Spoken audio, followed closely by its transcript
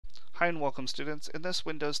Hi and welcome students. In this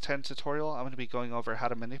Windows 10 tutorial, I'm going to be going over how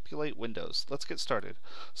to manipulate Windows. Let's get started.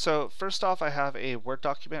 So first off, I have a Word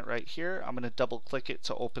document right here. I'm going to double click it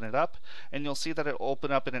to open it up, and you'll see that it will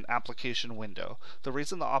open up in an application window. The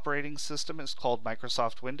reason the operating system is called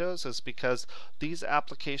Microsoft Windows is because these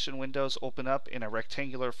application windows open up in a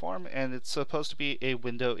rectangular form, and it's supposed to be a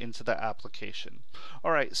window into the application.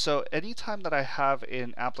 Alright, so anytime that I have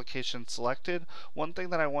an application selected, one thing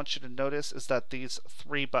that I want you to notice is that these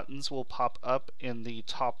three buttons will pop up in the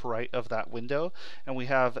top right of that window, and we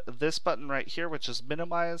have this button right here which is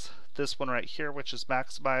minimize, this one right here which is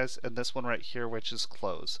maximize, and this one right here which is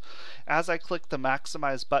close. As I click the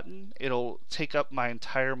maximize button, it'll take up my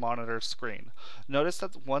entire monitor screen. Notice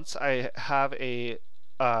that once I have a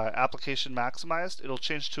application maximized, it'll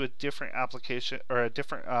change to a different application or a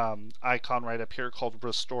different icon right up here called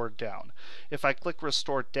restore down. If I click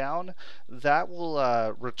restore down, that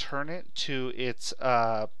will return it to its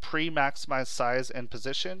pre-maximized size and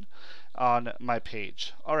position on my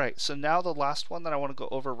page. Alright, so now the last one that I want to go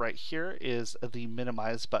over right here is the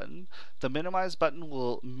minimize button. The minimize button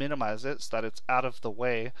will minimize it so that it's out of the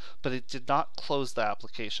way, but it did not close the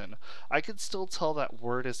application. I can still tell that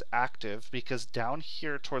Word is active because down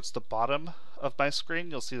here towards the bottom of my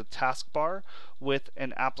screen you'll see the taskbar with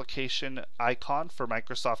an application icon for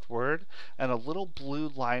Microsoft Word and a little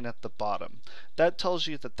blue line at the bottom. That tells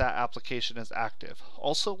you that that application is active.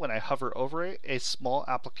 Also, when I hover over it, a small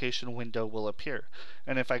application window will appear,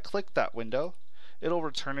 and if I click that window, it'll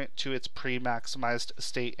return it to its pre-maximized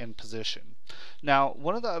state and position. Now,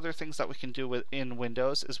 one of the other things that we can do within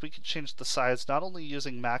Windows is we can change the size not only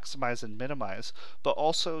using maximize and minimize, but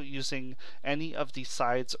also using any of the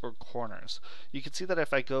sides or corners. You can see that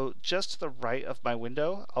if I go just to the right of my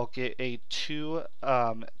window, I'll get a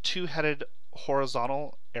two-headed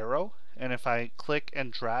horizontal arrow, and if I click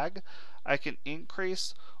and drag, I can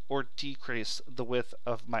increase or decrease the width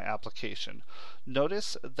of my application.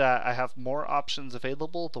 Notice that I have more options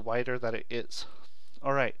available the wider that it is.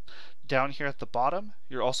 Alright, down here at the bottom,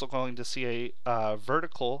 you're also going to see a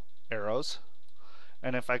vertical arrows,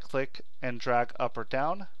 and if I click and drag up or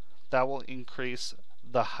down, that will increase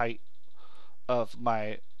the height of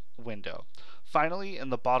my window. Finally, in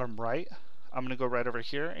the bottom right, I'm going to go right over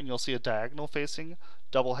here, and you'll see a diagonal facing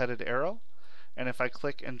double-headed arrow, and if I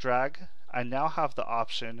click and drag, I now have the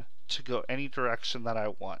option to go any direction that I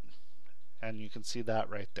want, and you can see that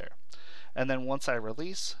right there. And then once I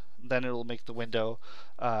release, then it'll make the window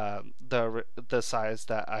the size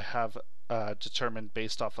that I have determined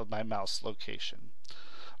based off of my mouse location.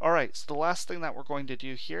 Alright, so the last thing that we're going to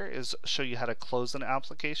do here is show you how to close an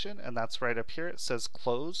application, and that's right up here. It says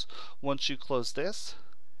close. Once you close this,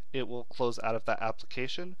 it will close out of that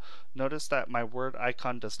application. Notice that my Word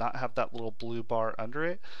icon does not have that little blue bar under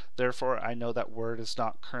it. Therefore, I know that Word is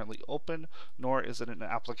not currently open, nor is it an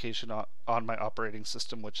application on my operating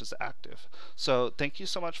system which is active. So thank you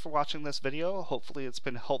so much for watching this video. Hopefully it's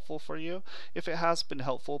been helpful for you. If it has been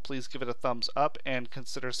helpful, please give it a thumbs up and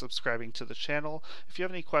consider subscribing to the channel. If you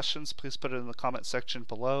have any questions, please put it in the comment section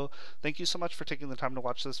below. Thank you so much for taking the time to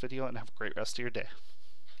watch this video, and have a great rest of your day.